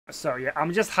So yeah,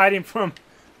 I'm just hiding from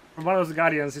one of those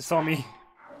guardians who saw me.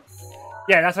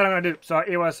 Yeah, that's what I'm gonna do. So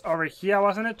it was over here,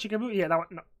 wasn't it, Chickaboo? Yeah, that one.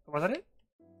 No, was that it?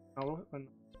 No.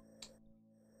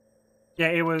 Yeah,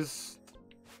 it was.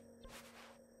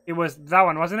 It was that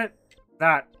one, wasn't it?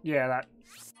 That. Yeah, that.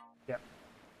 Yeah.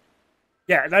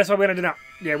 Yeah, that's what we're gonna do now.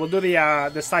 Yeah, we'll do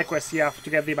the side quest here to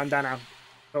get the bandana,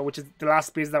 so which is the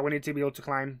last piece that we need to be able to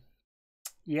climb.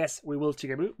 Yes, we will,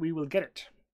 Chickaboo. We will get it.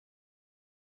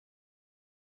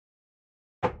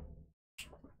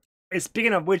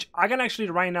 Speaking of which, I can actually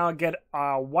right now get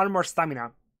one more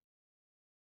stamina.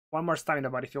 One more stamina,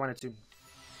 but if you wanted to.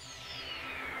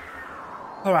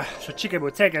 Alright, so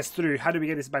Chickaboo, take us through. How do we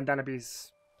get this bandana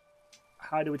piece?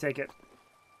 How do we take it?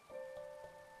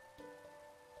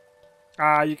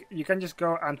 You can just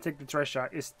go and take the treasure.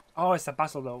 It's a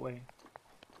puzzle though. Wait,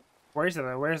 where is it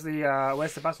though? Where's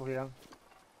the puzzle here?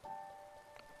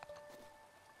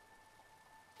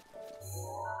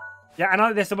 Yeah, I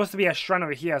know there's supposed to be a shrine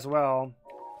over here as well.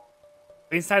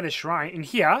 Inside the shrine, in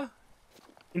here,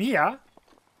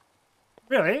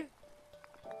 really?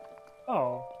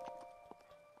 Oh,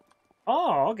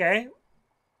 okay.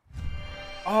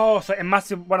 Oh, so it must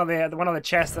be one of the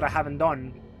chests that I haven't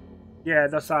done. Yeah,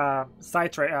 those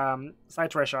side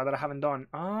treasure that I haven't done.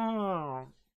 Oh,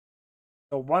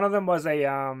 so one of them was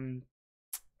the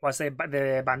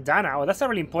bandana. Oh, that's a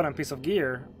really important piece of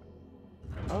gear.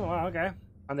 Oh wow, okay.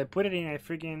 And they put it in a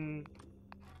freaking.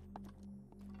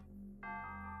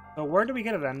 So where do we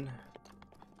get it then?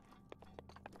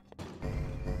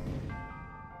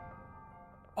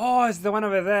 Oh, it's the one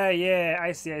over there. Yeah,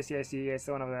 I see. Yeah, it's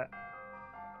the one over there.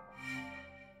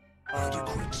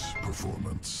 Adequate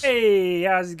performance. Hey,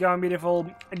 how's it going, beautiful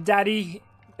Daddy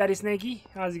Snakey?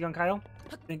 How's it going, Kyle?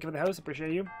 Thank you for the host,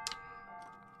 appreciate you.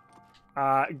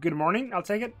 Good morning, I'll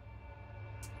take it.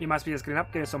 You must be just getting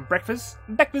up, getting some breakfast.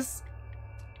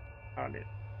 Oh, dude.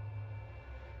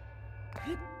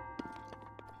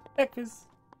 Breakfast.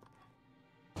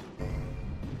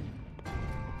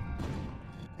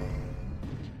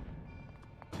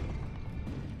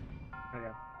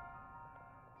 Okay.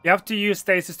 You have to use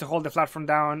stasis to hold the platform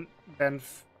down, then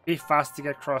be fast to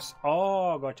get across.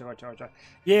 Oh, gotcha.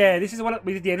 Yeah, this is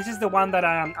this is the one that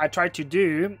I tried to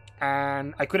do,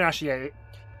 and I couldn't actually.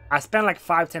 I spent like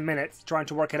 5-10 minutes trying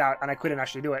to work it out, and I couldn't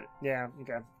actually do it. Yeah,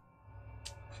 okay.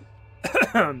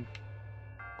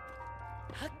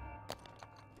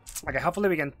 Okay, hopefully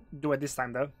we can do it this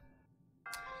time though.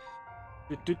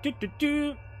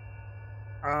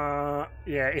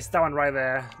 Yeah, it's that one right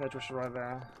there. That was right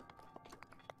there.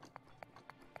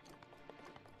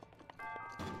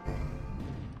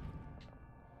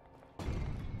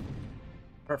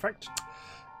 Perfect.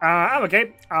 I'm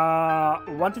okay.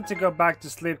 Wanting to go back to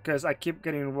sleep because I keep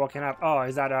getting woken up. Oh,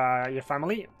 is that your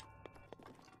family?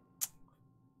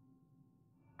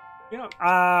 You know,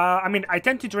 I mean, I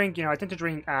tend to drink. You know, I tend to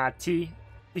drink tea.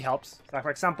 Tea helps. So,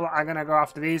 for example, I'm gonna go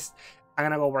after this. I'm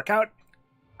gonna go work out.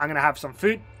 I'm gonna have some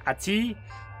food, a tea,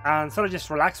 and sort of just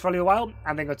relax for a little while,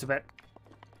 and then go to bed.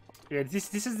 Yeah,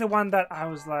 this is the one that I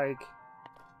was like.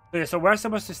 Yeah, so we're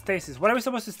supposed to stasis. What are we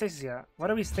supposed to stasis here?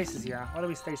 What are we stasis here? What are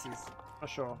we stasis? Not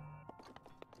sure.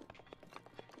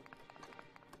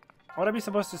 What are we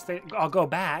supposed to stay? I'll go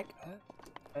back.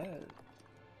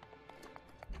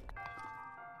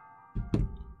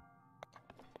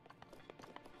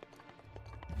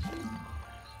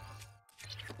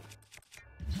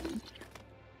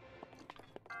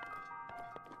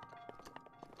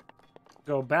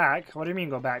 Go back? What do you mean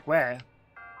go back? Where?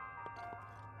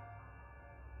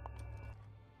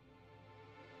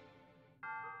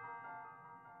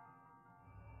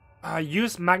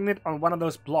 Use magnet on one of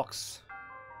those blocks.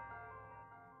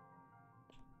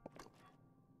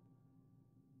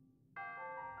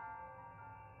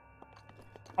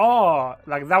 Oh,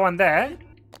 like that one there?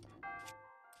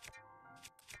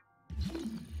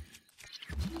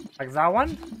 Like that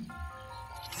one?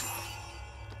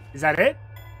 Is that it?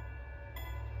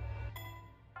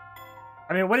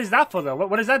 I mean, what is that for though?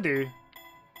 What does that do?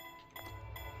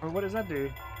 What does that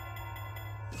do?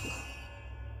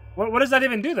 What does that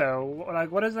even do though?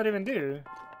 Like, what does that even do?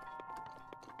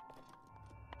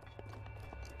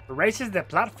 Raises the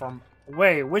platform.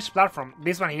 Wait, which platform?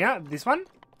 This one here? This one?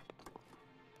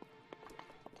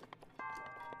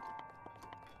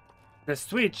 The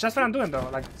switch. That's what I'm doing though.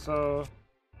 Like, so.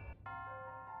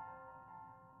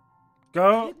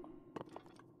 Go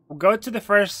to the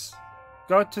first.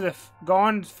 Go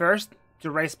on first to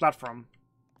raise platform.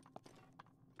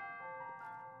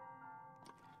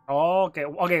 Okay,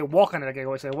 walk on it. Okay,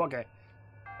 okay.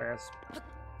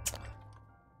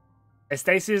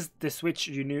 Stasis the switch,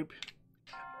 you noob.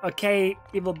 Okay,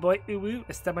 evil boy. Ooh,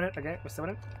 step on it. Okay, we're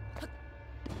stepping on it.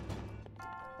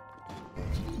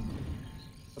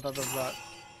 What does that?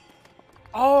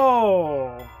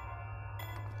 Oh!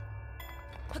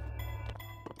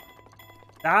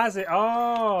 That's it.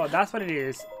 Oh, that's what it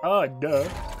is. Oh, duh.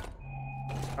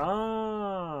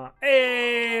 Ah.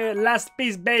 Hey, last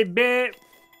piece, baby.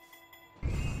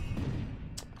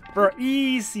 Bro,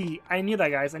 easy. I knew that,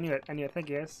 guys. I knew it. I knew it. Thank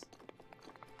you, guys.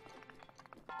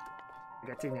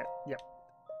 Okay, taking it. Yep.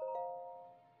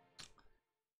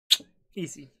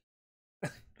 Easy.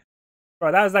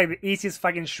 Bro, that was like the easiest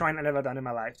fucking shrine I've ever done in my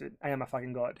life, dude. I am a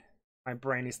fucking god. My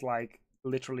brain is like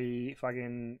literally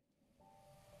fucking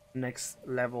next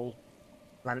level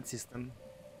planet system.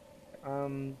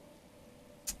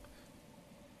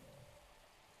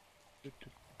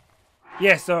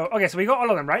 Yeah, so okay, so we got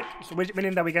all of them, right? So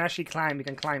meaning that we can actually climb, we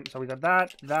can climb. So we got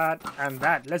that, that, and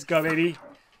that. Let's go, baby.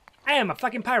 I am a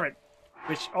fucking pirate.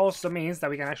 Which also means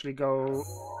that we can actually go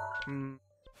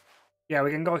yeah, we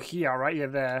can go here, right? Yeah,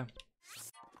 there.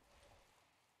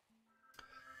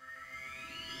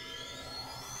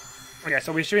 Okay,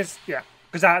 so we should, yeah,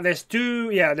 because there's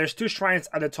two shrines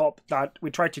at the top that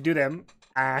we tried to do them,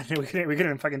 and we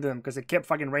couldn't fucking do them because it kept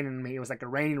fucking raining on me. It was like a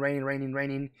raining,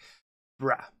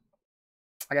 bruh.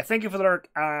 Okay, thank you for the lurk,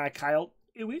 Kyle.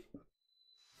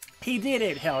 He did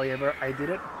it, hell yeah, bro, I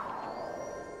did it.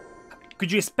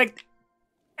 Could you expect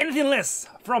anything less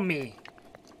from me?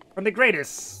 From the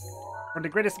greatest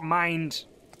mind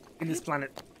in this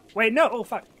planet. Wait, no, oh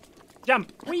fuck.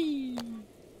 Jump, whee!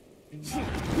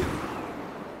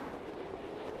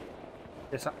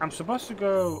 Yes, I'm supposed to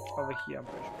go over here, I'm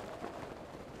pretty sure.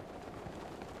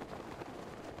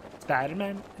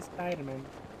 Spider-Man, Spider-Man.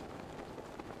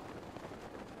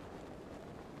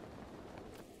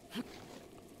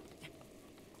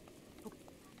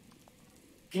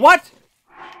 What?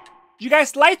 You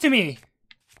guys lied to me!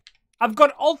 I've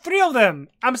got all three of them!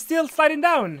 I'm still sliding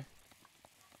down!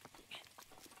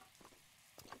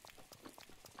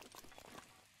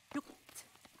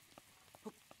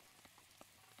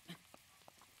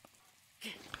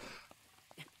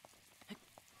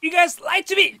 You guys lied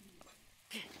to me!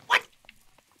 What?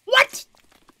 What?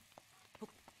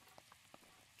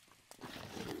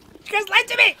 You guys lied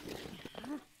to me!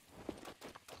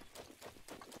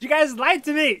 You guys lied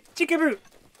to me! Chickaboo!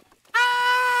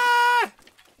 Ah!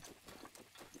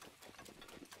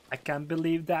 I can't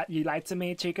believe that you lied to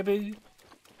me, Chickaboo.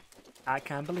 I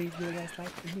can't believe you guys lied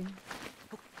to me.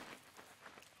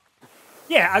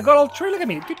 Yeah, I got all three. Look at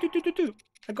me.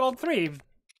 I got all three.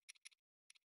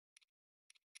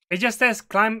 It just says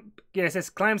climb. Yeah, it says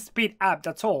climb speed up.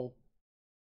 That's all.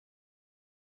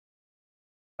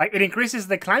 Like it increases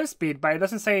the climb speed, but it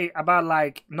doesn't say about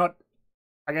like not.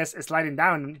 I guess it's sliding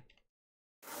down.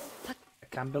 I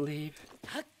can't believe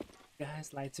you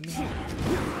guys lied to me.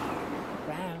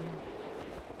 Wow.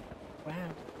 Wow.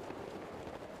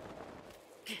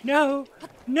 No!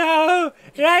 No!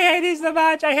 I hate this so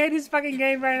much! I hate this fucking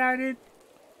game right now, dude!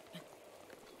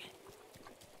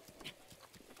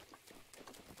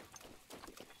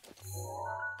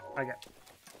 Okay.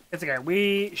 It's okay.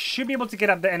 We should be able to get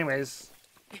up there anyways.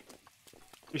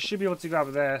 We should be able to go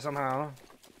up there somehow.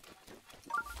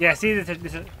 Yeah, see this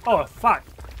is... Oh, fuck!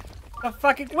 The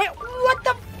fucking... Wait, what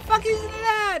the fuck is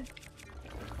that?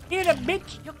 Hit a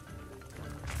bitch!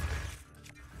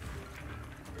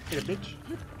 Hit a bitch?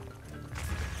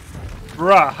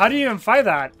 Bruh, how do you even fight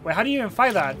that? Wait, how do you even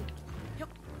fight that?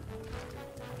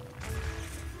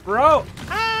 Bro!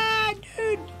 Ah,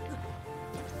 dude!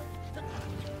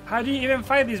 How do you even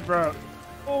fight this, bro?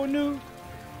 Oh no!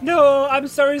 No! I'm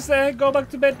sorry, sir. Go back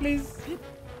to bed, please.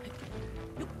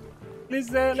 Please,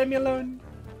 let me alone.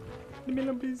 Leave me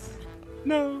alone, please.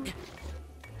 No!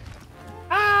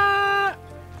 Ah!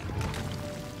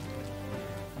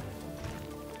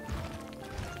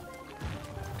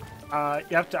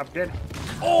 You have to upgrade.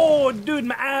 Oh, dude,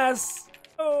 my ass!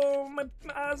 Oh, my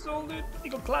asshole, dude.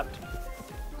 It got clapped.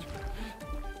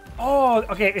 Oh,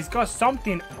 okay, it's got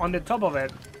something on the top of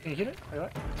it. Can you hit it?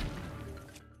 Like that?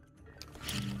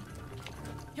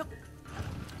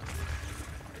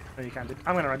 No, you can't, dude.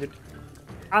 I'm gonna run, dude.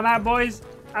 I'm out, boys.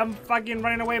 I'm fucking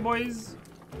running away, boys.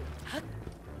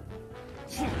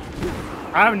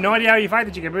 I have no idea how you fight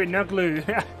the chicken, bro. No clue.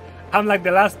 I'm like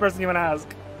the last person you wanna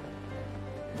ask.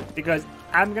 Because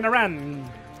I'm gonna run.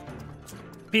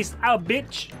 Peace out,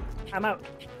 bitch. I'm out.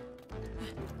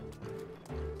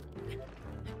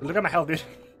 Look at my health, dude.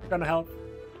 Look at my health.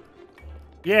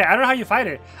 Yeah, I don't know how you fight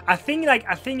it. I think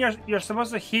you're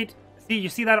supposed to hit. See, you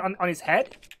see that on his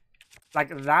head,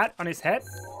 like that on his head.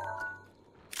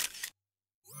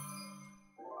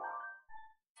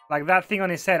 Like that thing on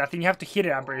his head. I think you have to hit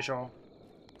it, I'm pretty sure.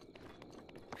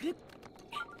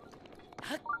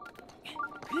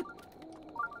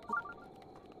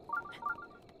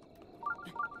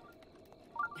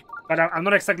 But I'm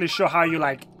not exactly sure how you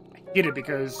like hit it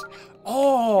because...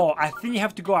 Oh, I think you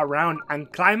have to go around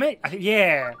and climb it.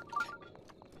 Yeah.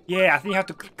 Yeah, I think you have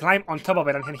to climb on top of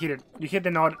it and then hit it. You hit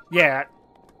the node. Yeah.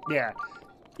 Yeah.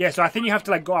 Yeah, so I think you have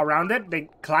to like go around it, then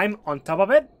climb on top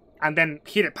of it, and then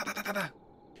hit it. Pa, pa, pa, pa, pa.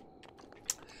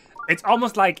 It's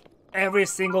almost like every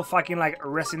single fucking like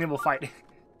Resident Evil fight.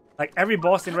 Like every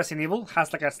boss in Resident Evil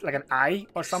has like an eye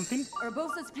or something.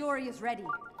 Urbosa's fury is ready.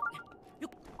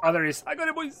 Other is I got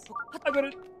it, boys. I got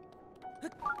it.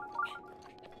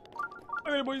 I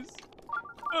got it, boys.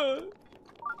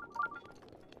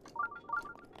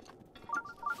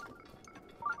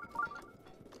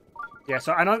 Yeah,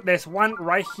 so I know there's one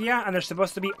right here, and there's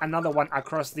supposed to be another one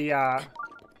across the.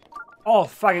 Oh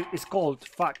fuck! It's cold.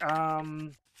 Fuck.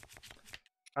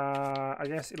 I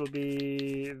guess it'll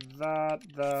be that.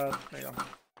 There you go.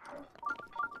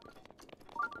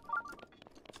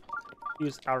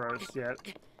 Use arrows. Yeah.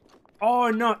 Oh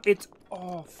no! It's.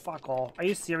 Oh fuck off! Are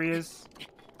you serious?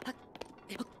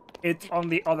 It's on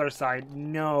the other side.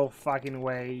 No fucking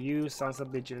way! You sons of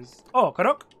bitches. Oh,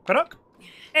 Kodok! Kodok!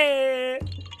 Hey!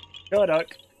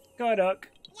 Kodok! Kodok!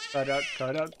 Kodok!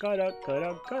 Kodok! Kodok!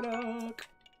 Kodok! Kodok!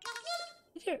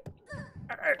 Yeah.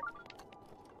 Alright.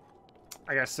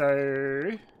 I guess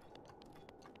so.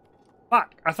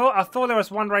 Fuck! I thought there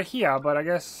was one right here, but I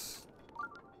guess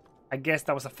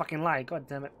that was a fucking lie. God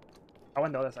damn it! I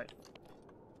went the other side.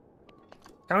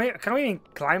 Can we even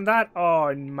climb that?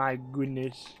 Oh my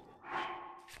goodness.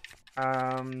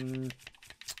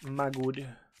 My good.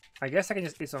 I guess I can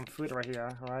just eat some food right here,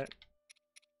 right?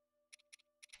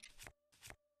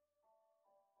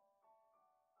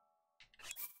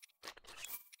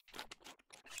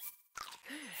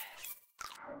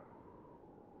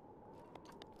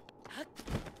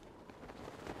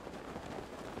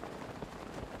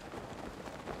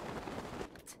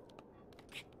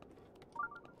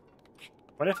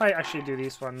 What if I actually do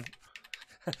this one?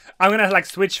 I'm gonna like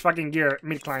switch fucking gear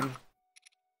mid-climb.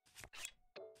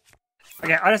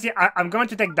 Okay, honestly, I'm going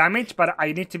to take damage, but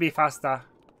I need to be faster.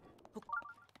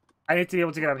 I need to be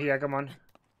able to get up here, come on.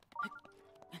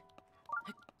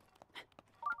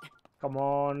 Come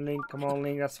on,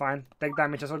 Link, that's fine. Take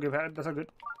damage, that's all good, that's all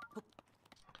good.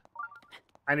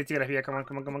 I need to get up here, come on,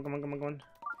 come on, come on, come on, come on, come on.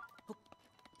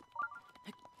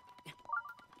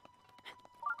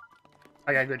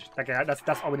 Okay, good. Okay,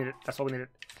 that's all we needed. That's all we needed.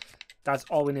 That's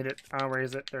all we needed. Where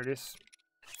is it? There it is.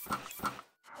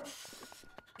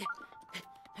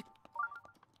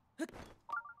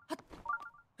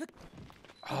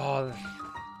 Oh.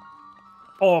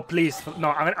 Oh, please.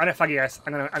 No, I'm gonna fuck you guys.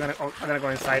 I'm gonna go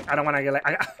inside. I don't wanna get like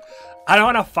I don't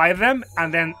wanna fight them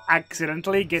and then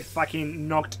accidentally get fucking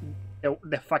knocked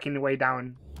the fucking way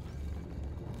down.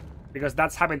 Because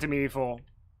that's happened to me before.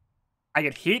 I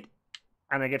get hit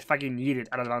and I get fucking yeeted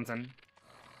out of the mountain.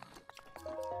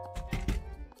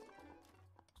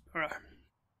 Alright.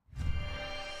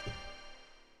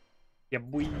 Yeah,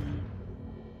 boy.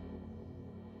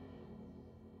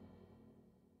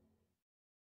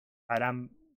 Padam,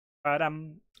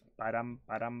 padam, padam,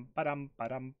 padam, padam,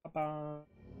 padam, padam.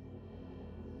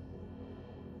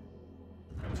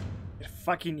 Get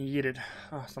fucking yeeted.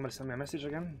 Oh, somebody sent me a message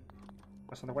again.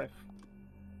 That's not the wife.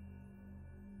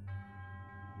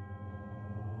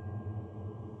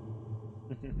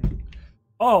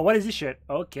 Oh, what is this shit?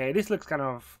 Okay, this looks kind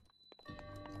of...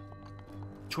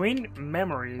 Twin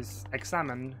memories.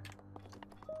 Examine.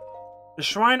 The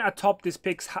shrine atop this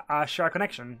pig's share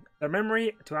connection. The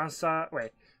memory to answer...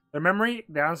 Wait. The memory,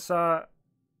 the answer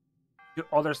to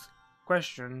others'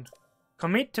 question.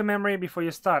 Commit to memory before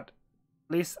you start.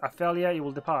 Please, a failure, you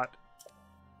will depart.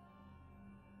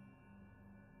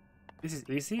 This is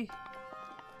easy?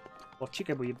 Well,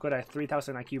 Chickaboo, you've got a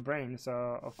 3000 IQ brain,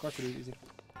 so of course it is easy.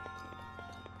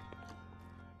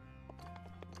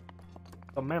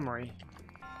 So memory.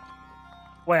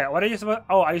 Wait, what are you supposed?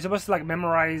 Oh, are you supposed to like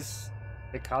memorize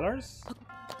the colors?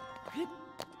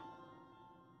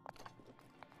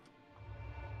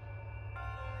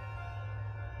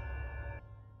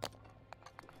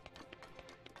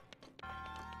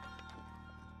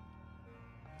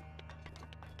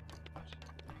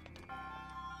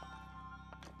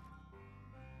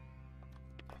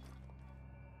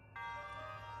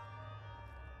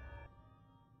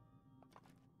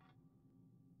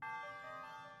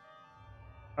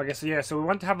 Okay, so yeah, so we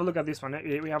want to have a look at this one.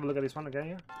 We have a look at this one again,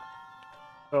 yeah?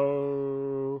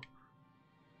 So...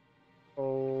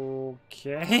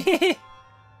 Okay...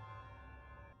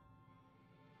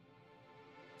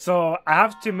 So I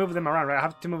have to move them around, right? I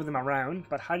have to move them around,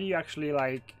 but how do you actually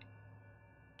like...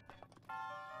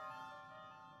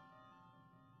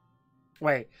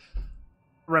 Wait.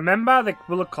 Remember the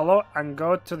blue color and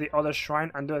go to the other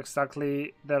shrine and do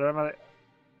exactly the...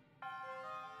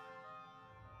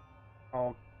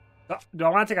 Oh. Do I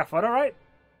want to take a photo, right?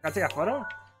 Can I take a photo?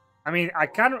 I mean, I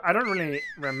don't really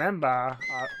remember.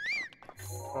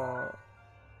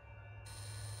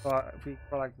 So if we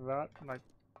go like that, like...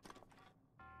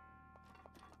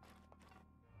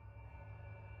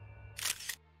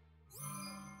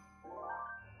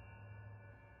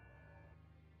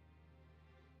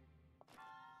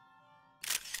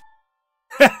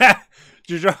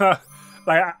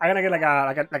 like I'm gonna get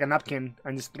like a napkin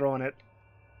and just throw on it.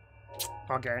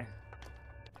 Okay.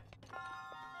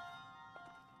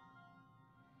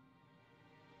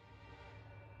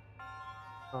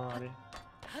 Alrighty.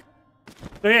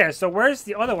 So yeah, so where's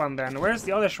the other one then? Where's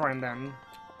the other shrine then?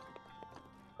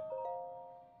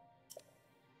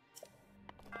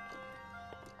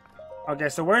 Okay,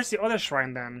 so where's the other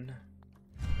shrine then?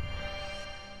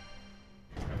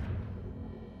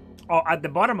 Oh, at the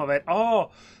bottom of it.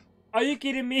 Oh, are you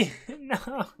kidding me? No.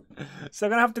 So I'm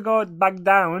gonna have to go back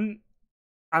down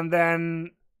and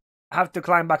then have to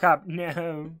climb back up.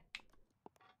 No.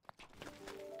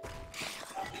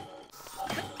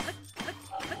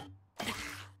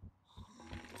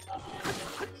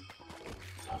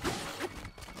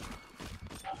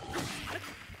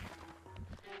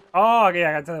 Oh, okay,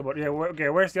 I can tell you about. Yeah, okay,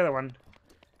 where's the other one?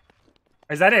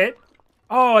 Is that it?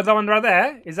 Oh, the one right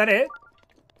there. Is that it?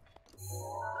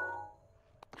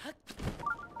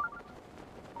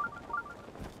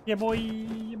 Yeah, boy.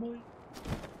 Yeah, boy.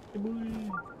 Yeah,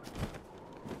 boy.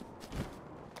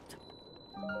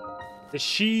 The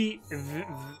she...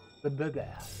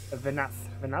 Venath.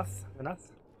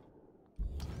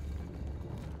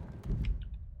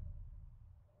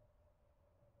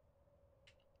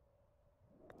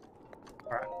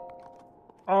 Alright.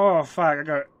 Oh, fuck, I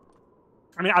got...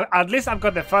 I mean, at least I've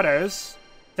got the photos.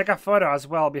 Take a photo as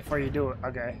well before you do it.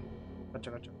 Okay.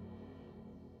 Gotcha.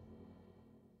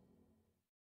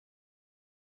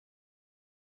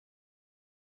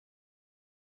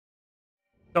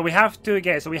 So we have to,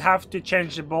 okay, so we have to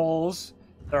change the balls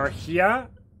that are here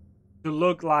to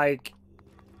look like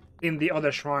in the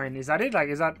other shrine. Is that it? Like,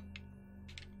 is that...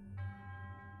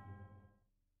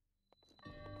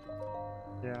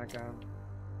 Yeah, okay.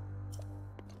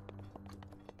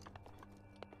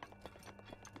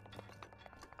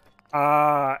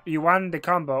 You want the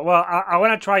combo? Well, I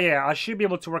want to try. Yeah, I should be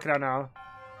able to work it out now.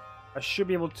 I should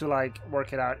be able to like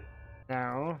work it out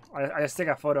now. I just take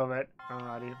a photo of it.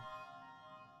 Alrighty.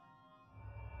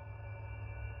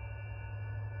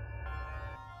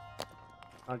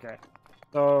 Okay.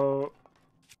 So,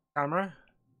 camera.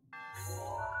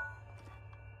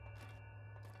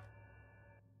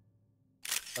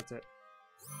 That's it.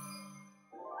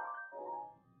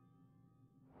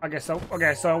 Okay, so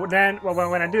then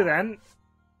what I do then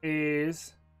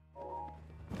is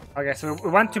okay, so we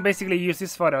want to basically use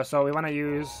this photo, so we want to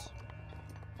use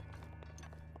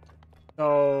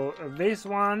this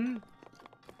one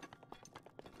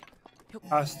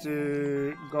has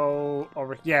to go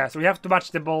over here. So we have to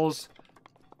match the balls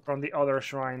from the other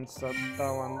shrines. So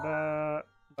that one there,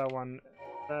 that one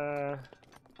there.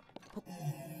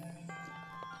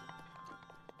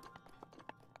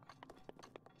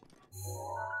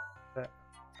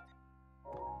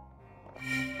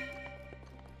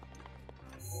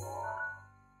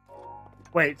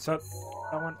 Wait, so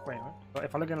that one. Wait, what? So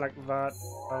if I look in like that,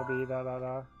 that'll be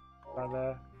that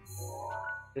there.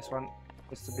 This one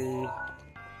is to be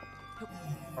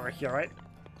over here, right?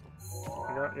 Here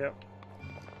we go, yep.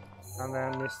 And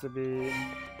then this to be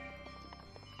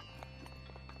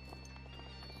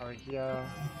over here.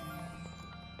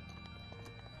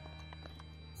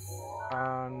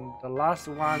 And the last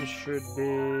one should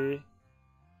be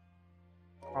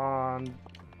on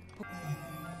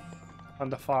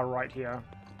the far right here.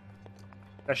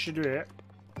 That should do it.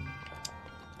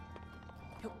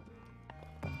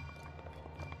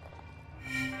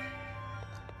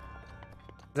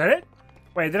 Is that it?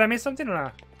 Wait, did I miss something or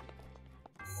not?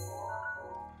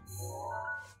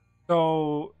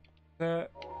 So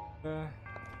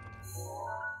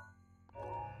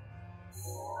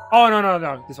oh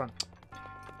no, this one.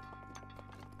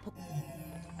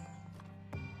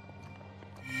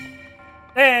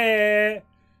 Hey,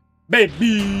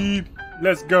 baby,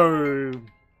 let's go.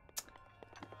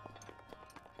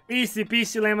 Easy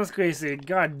peasy lemon squeezy.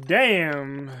 God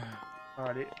damn.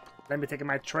 Alrighty, let me take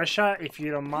my treasure if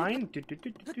you don't mind.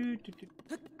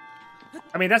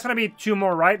 I mean, that's gonna be 2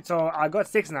 more, right? So I got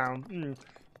 6 now.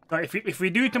 So if we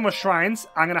do 2 more shrines,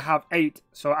 I'm gonna have 8.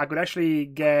 So I could actually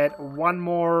get 1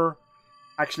 more,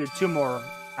 actually 2 more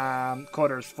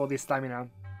quarters for this stamina.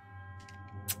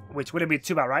 Which wouldn't be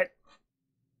too bad, right?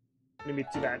 Wouldn't be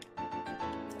too bad.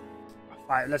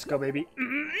 5, let's go, baby.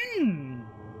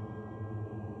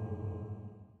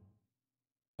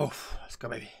 Oof, let's go,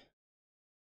 baby.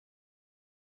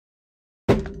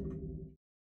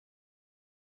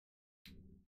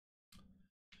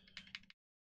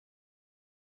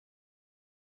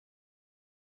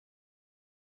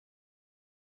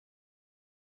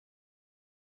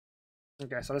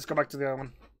 Okay, so let's go back to the other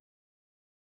one.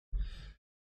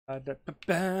 Oh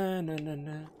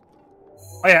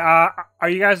yeah, are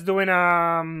you guys doing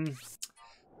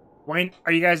Wayne?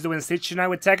 Are you guys doing Siege tonight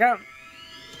with Tekka?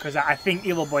 Because I think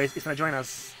Evil Boy is gonna join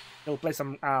us. He'll play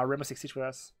some Rainbow Six Siege with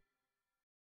us.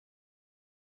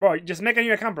 Bro, just make a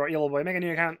new account, bro. Evil Boy, make a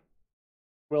new account.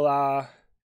 We'll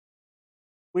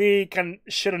we can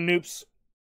shit on noobs,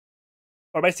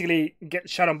 or basically get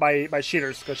shot on by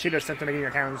cheaters, because cheaters tend to make new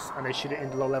accounts and they shoot it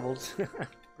into low levels,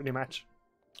 pretty much.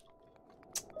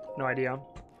 No idea.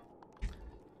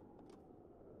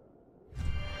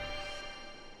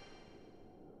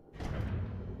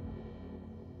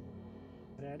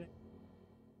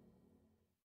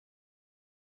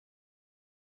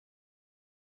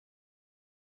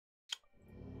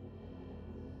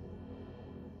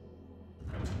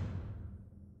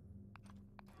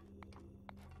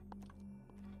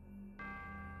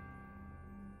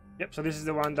 Yep, so this is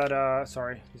the one that,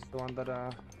 sorry, this is the one that,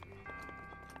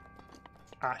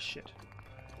 ah, shit.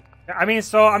 Yeah, I mean,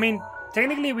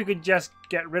 technically we could just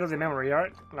get rid of the memory,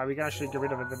 right? Like, we can actually get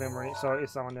rid of the memory, so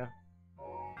it's that one there.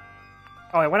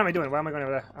 Oh, wait, what am I doing? Why am I going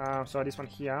over there? So this one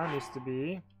here needs to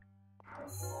be,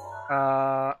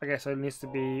 okay, so it needs to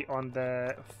be on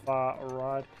the far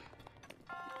right.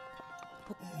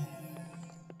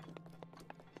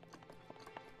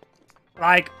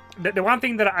 Like, the one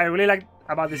thing that I really like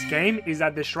about this game is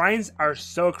that the shrines are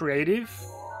so creative.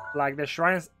 Like, the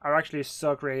shrines are actually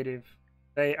so creative.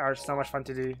 They are so much fun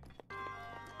to do.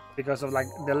 Because of, like,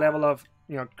 the level of,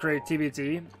 you know,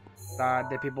 creativity that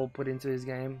the people put into this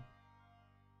game.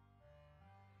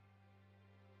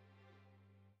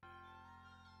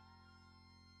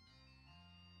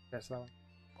 Yes, that one.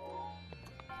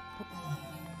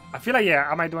 I feel like,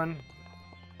 yeah, am I doing...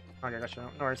 Okay, gotcha.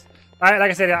 No worries.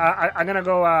 Like I said, I'm gonna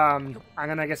go. I'm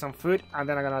gonna get some food, and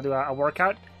then I'm gonna do a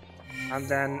workout, and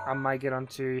then I might get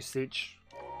onto Siege.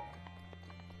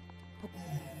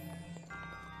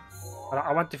 But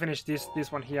I want to finish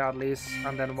this one here at least,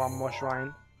 and then 1 more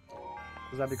shrine.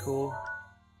 Does that be cool?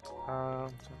 I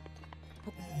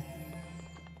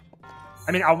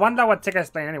mean, I wonder what Tekka is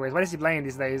playing anyways. What is he playing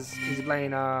these days? Is he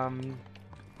playing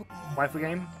waifu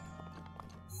game?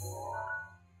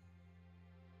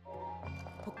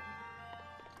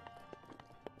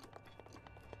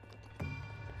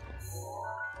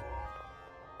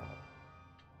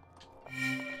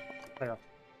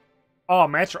 Oh,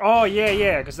 Metro. Oh,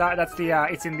 yeah, because that's the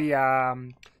it's in the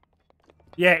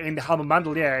yeah, in the Helmet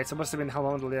bundle. Yeah, it's supposed to be in the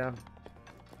Helmet bundle. Yeah,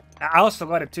 I also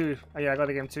got it too. Oh, yeah, I got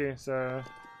the game too. So,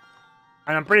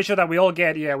 and I'm pretty sure that we all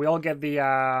get the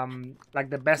like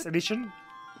the best edition.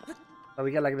 So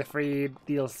we get like the free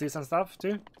DLCs and stuff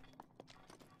too.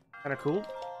 Kind of cool.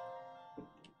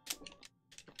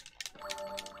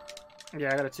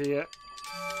 Yeah, I got it too. Yeah.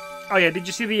 Oh yeah, did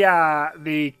you see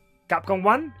the Capcom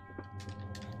one?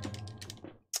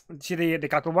 See the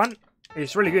Capcom one?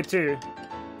 It's really good too.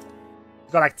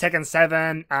 It's got like Tekken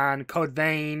 7 and Code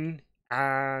Vein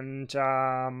and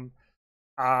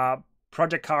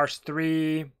Project Cars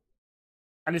 3,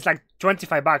 and it's like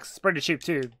 $25. It's pretty cheap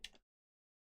too.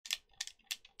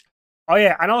 Oh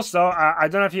yeah, and also I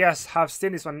don't know if you guys have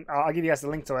seen this one. I'll give you guys a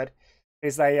link to it.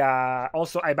 It's a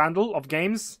also a bundle of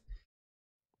games.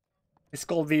 It's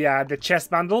called the chess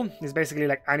bundle. It's basically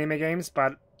like anime games,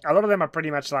 but a lot of them are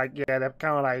pretty much like, yeah, they're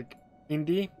kind of like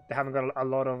indie. They haven't got a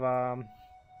lot of I'll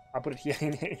put it here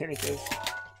in any case.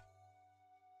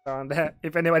 So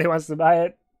if anybody wants to buy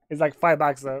it, it's like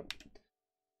 $5 though.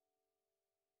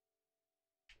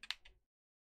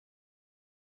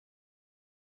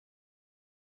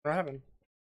 What happened?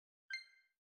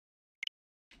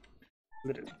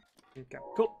 Literally. Okay,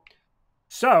 cool.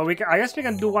 So I guess we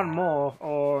can do one more,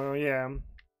 or yeah.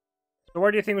 So where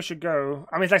do you think we should go?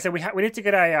 I mean, like I said, we need to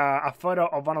get a photo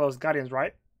of one of those guardians,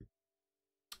 right?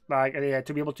 Like, yeah,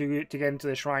 to be able to get into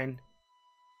the shrine.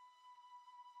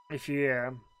 If you,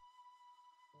 yeah.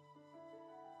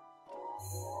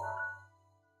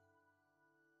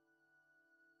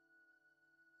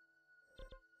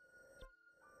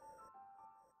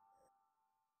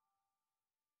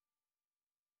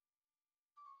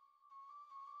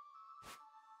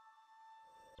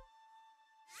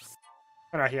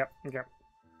 Oh, no, here. Okay.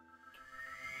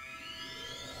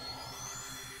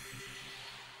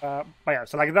 But yeah,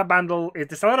 so like that bundle,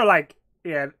 it's a lot of like,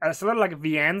 yeah, it's a lot of like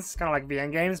VNs, kind of like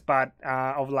VN games, but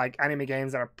of like anime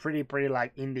games that are pretty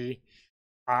like indie.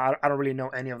 I don't really know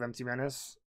any of them, to be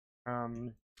honest.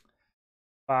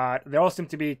 But they all seem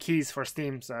to be keys for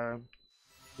Steam, so...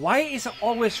 Why is it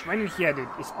always raining here, dude?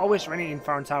 It's always raining in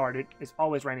Farm Tower, dude. It's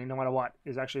always raining, no matter what.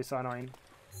 It's actually so annoying.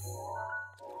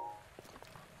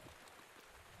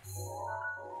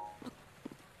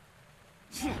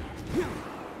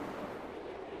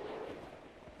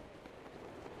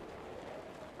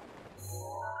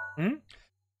 Hmm?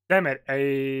 Damn it,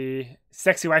 a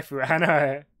sexy waifu. I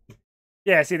know.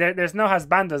 Yeah, see, there's no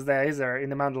husbandos there, is there, in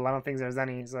the bundle? I don't think there's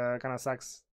any, so it kind of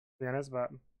sucks, to be honest,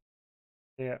 but...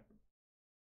 Yeah.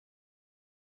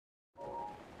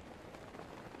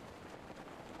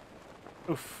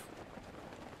 Oof.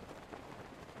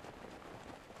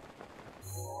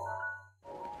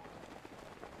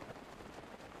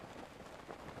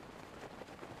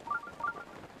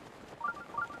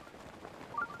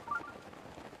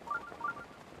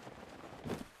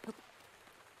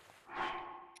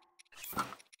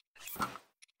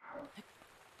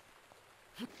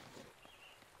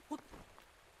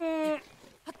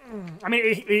 I mean,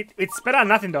 it's better than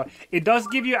nothing though. It does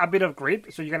give you a bit of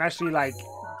grip, so you can actually like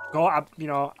go up, you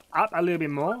know, up a little bit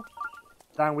more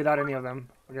than without any of them.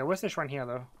 Okay, where's the shrine here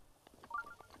though?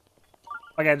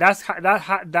 Okay,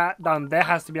 that down there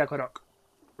has to be a Korok,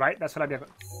 right? That's what I be a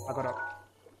Korok.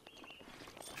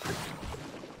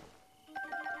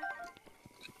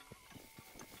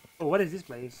 Oh, what is this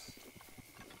place?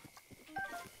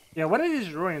 Yeah, what are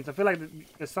these ruins? I feel like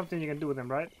there's something you can do with them,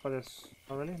 right? But there's...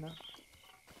 Oh, really? No?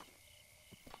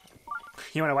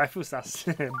 You want a waifu sus?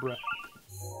 Bruh.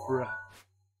 Bruh.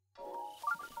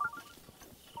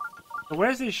 So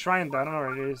where's this shrine though? I don't know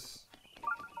where it is.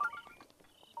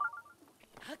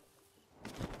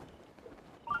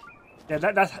 Yeah,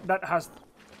 that has...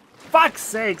 Fuck's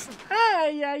sakes!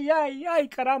 Ay, ay, ay, ay,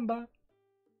 caramba!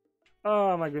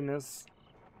 Oh my goodness.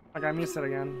 Like I missed it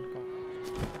again.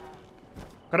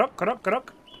 Korok, korok, korok,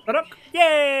 korok!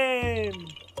 Yay!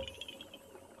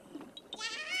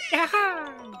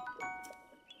 Yaha!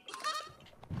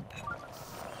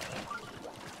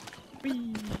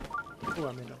 Whee! Oh,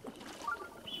 I made it.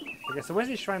 Okay, so where's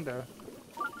the shrine though?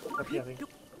 Up here, I think.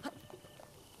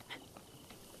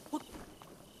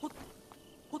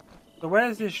 So where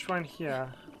is this shrine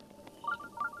here?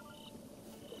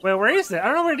 Well, where is it? I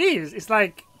don't know where it is. It's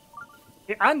like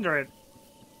under it.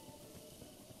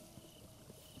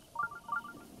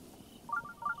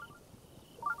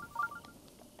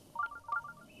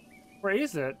 Where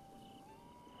is it?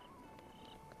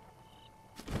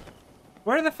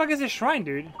 Where the fuck is this shrine,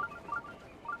 dude?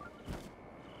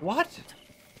 What?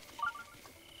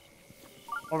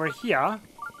 Over here?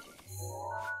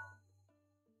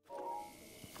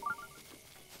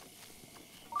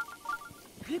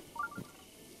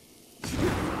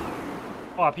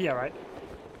 Oh, up here, right?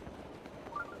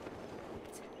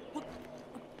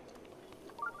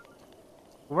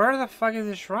 Where the fuck is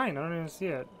this shrine? I don't even see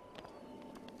it.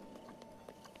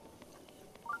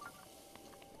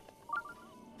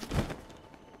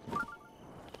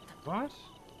 What?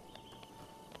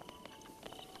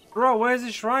 Bro, where's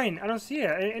the shrine? I don't see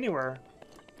it anywhere.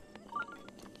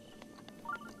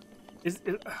 Is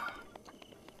it...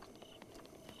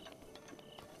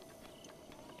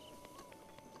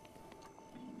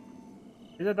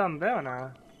 Is it down there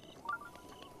now?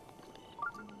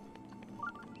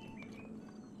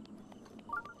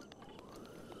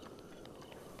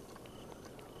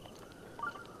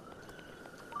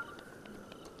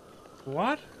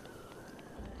 What?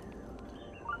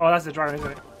 Oh, that's the dragon,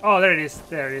 isn't it? Oh, there it is.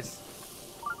 There it is.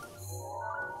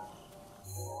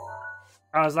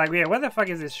 I was like, yeah, where the fuck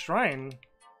is this shrine?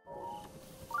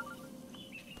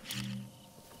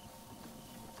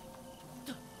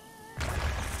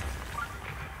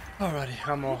 Alrighty,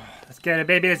 come on. Let's get it,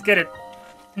 baby. Let's get it.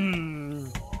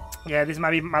 Yeah, this might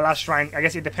be my last shrine. I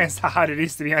guess it depends how hard it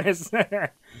is, to be honest.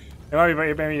 It might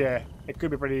be, maybe, yeah. It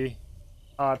could be pretty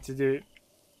hard to do.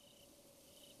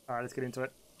 Alright, let's get into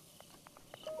it.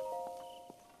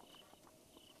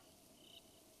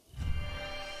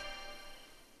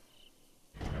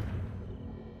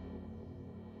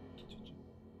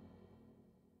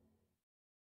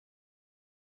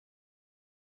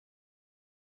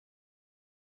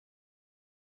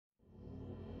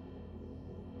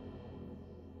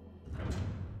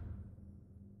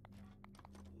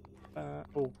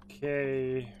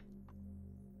 Okay.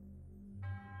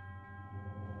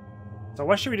 So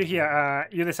what should we do here?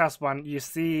 You this last one. You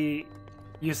see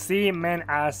You see man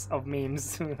ass of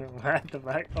memes. What the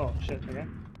fuck? Oh shit, okay.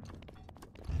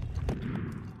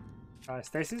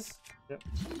 Stasis? Yep.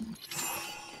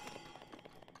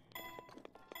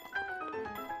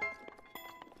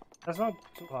 That's not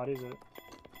too hard, is it?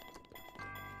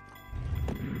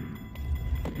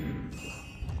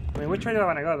 I mean, which way do I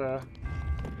want to go though?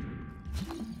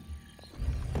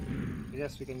 I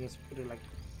guess we can just put it like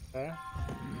there.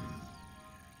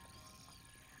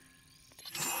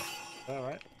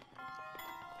 Alright.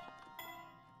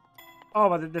 Oh,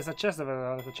 but there's a chest over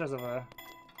there. There's a chest over there.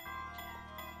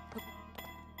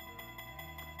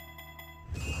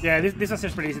 Yeah, this one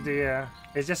seems pretty easy to, yeah.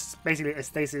 It's just basically a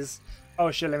stasis. Oh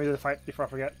shit, let me do the fight before I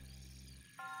forget.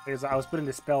 Because I was putting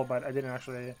the spell, but I didn't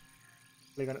actually...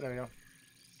 There we go.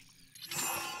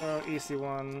 So, easy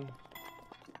one.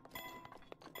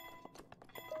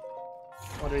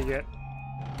 What do you get?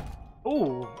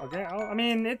 Ooh, okay. I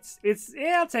mean,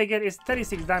 yeah, I'll take it. It's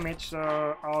 36 damage,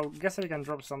 so I'll guess we can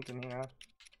drop something here.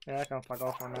 Yeah, I can fuck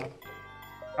off for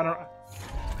now.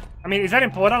 I mean, is that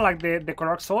important? Like the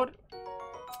Korok sword?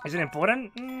 Is it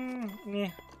important? Yeah.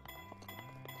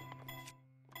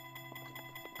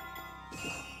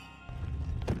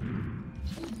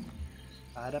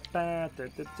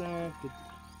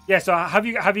 Yeah. So have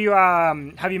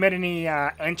you made any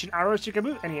ancient arrows,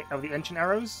 Chikabu? Any of the ancient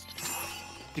arrows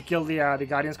to kill the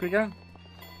guardians quicker?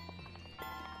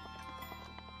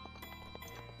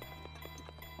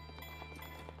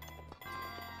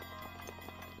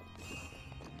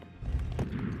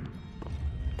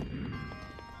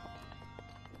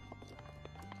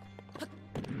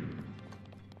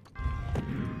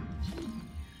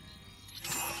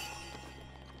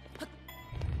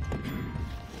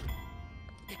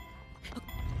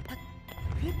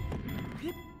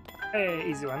 Hey,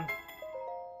 easy one.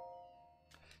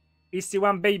 Easy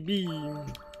one, baby.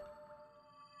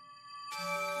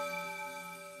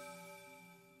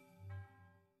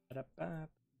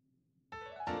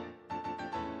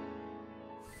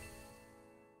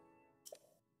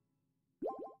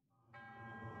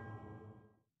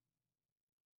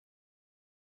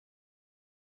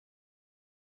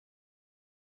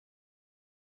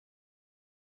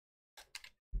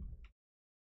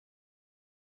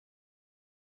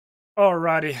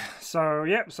 Alrighty, so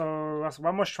yeah, so that's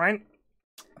one more shrine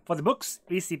for the books.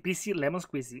 Easy peasy, lemon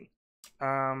squeezy.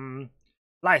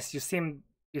 Lice, you seen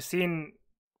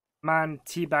man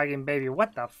teabagging baby.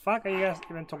 What the fuck are you guys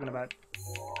even talking about?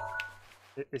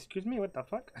 Excuse me, what the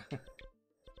fuck?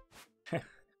 What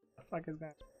the fuck is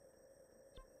that?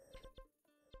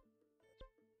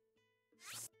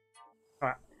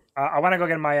 Alright, I wanna go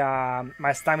get my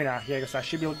my stamina here because that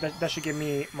should give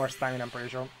me more stamina, I'm pretty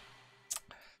sure.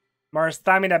 More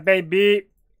stamina, baby.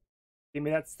 Give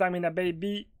me that stamina,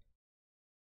 baby.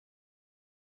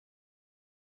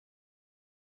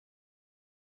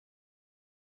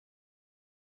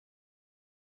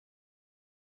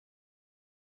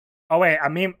 Oh wait, I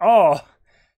mean, oh,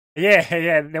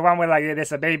 yeah, the one where like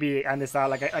there's a baby and there's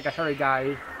like a hairy guy,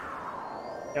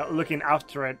 you know, looking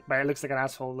after it, but it looks like an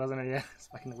asshole, doesn't it? Yeah, it's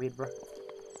fucking weird, bro.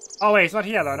 Oh wait, it's not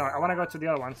here though. No, I want to go to the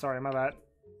other one. Sorry, my bad.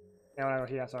 Yeah, I want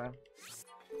to go here. Sorry.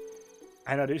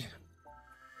 I know, dude.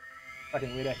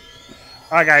 Fucking weird.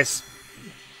 Alright, guys.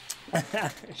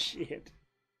 Shit.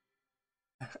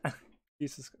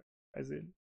 Jesus Christ.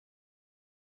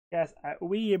 Yes,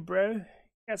 weird, bro.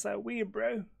 Yes, weird,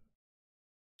 bro.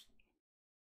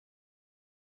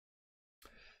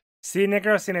 See,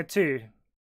 Necro seen it too.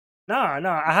 No,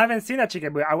 I haven't seen that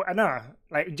Chikabu. No,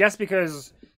 like just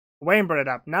because Wayne brought it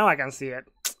up, now I can see it.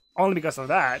 Only because of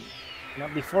that. You know,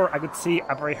 before I could see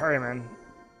a very hairy man.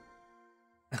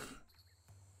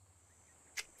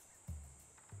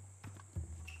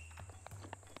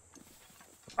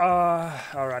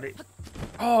 Alrighty.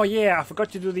 Oh yeah, I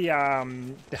forgot to do the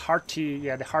hearty,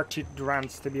 the hearty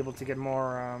runs to be able to get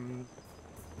more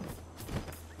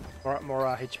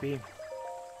HP.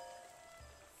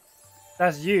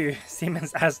 That's you,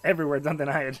 Siemens ass everywhere. Don't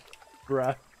deny it,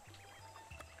 bruh.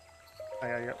 Oh,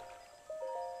 yeah,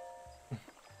 yeah.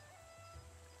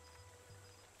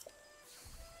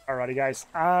 Alrighty, guys.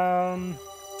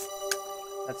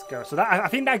 Let's go. So that I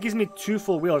think that gives me 2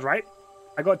 full wheels, right?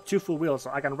 I got 2 full wheels,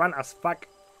 so I can run as fuck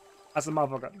as a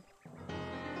motherfucker.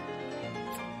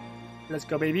 Let's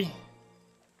go, baby.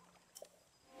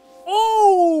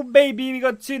 Oh, baby, we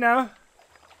got 2 now.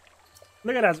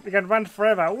 Look at us, we can run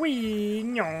forever. Wee,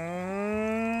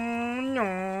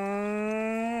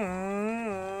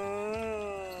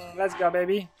 let's go,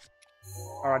 baby.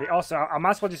 Alrighty. Also, I might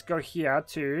as well just go here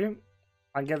too,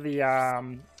 and get the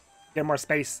get more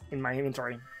space in my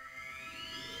inventory.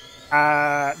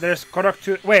 There's Korok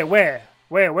 2. Wait, where?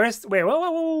 Where? Where's? Where?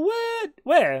 What?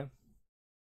 Where?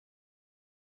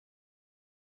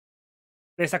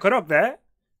 There's a Korok there.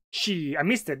 Gee, I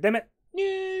missed it. Damn it.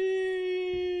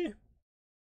 No.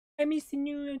 I missed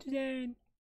you today.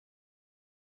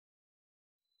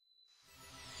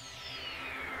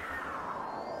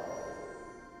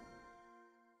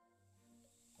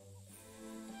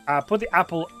 Put the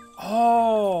apple.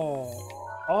 Oh,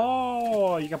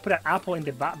 you can put an apple in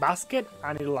the basket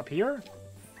and it'll appear.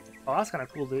 Oh, that's kind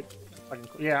of cool, dude. Fucking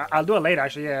cool. Yeah, I'll do it later,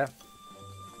 actually. Yeah.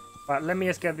 But let me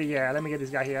just get the. Let me get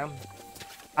this guy here.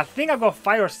 I think I got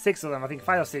 5 or 6 of them. I think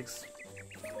 5 or 6.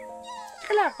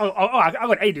 Oh! I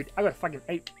got 8, dude. I got fucking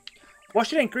 8. What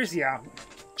should I increase here?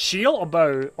 Shield or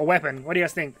bow or weapon? What do you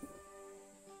guys think?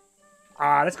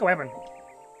 Let's go weapon.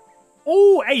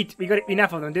 Oh, 8. We got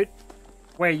enough of them, dude.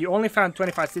 Wait, you only found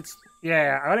 25 seeds?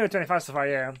 Yeah, I only got 25 so far,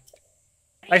 yeah.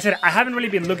 Like I said, I haven't really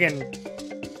been looking,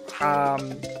 I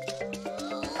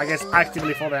guess,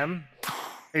 actively for them.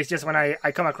 It's just when I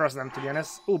come across them, to be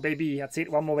honest. Oh, baby, that's it.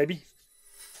 One more, baby.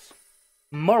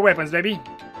 More weapons, baby.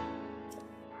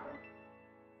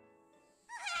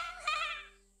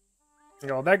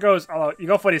 Yo, there goes. Oh, you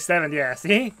go 47, yeah.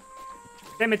 See?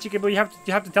 Damn it, Chicken Boo, you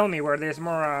have to tell me where there's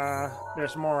more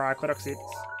Korok seeds.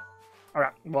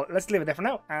 Alright, well, let's leave it there for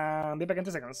now, and be back in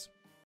 2 seconds.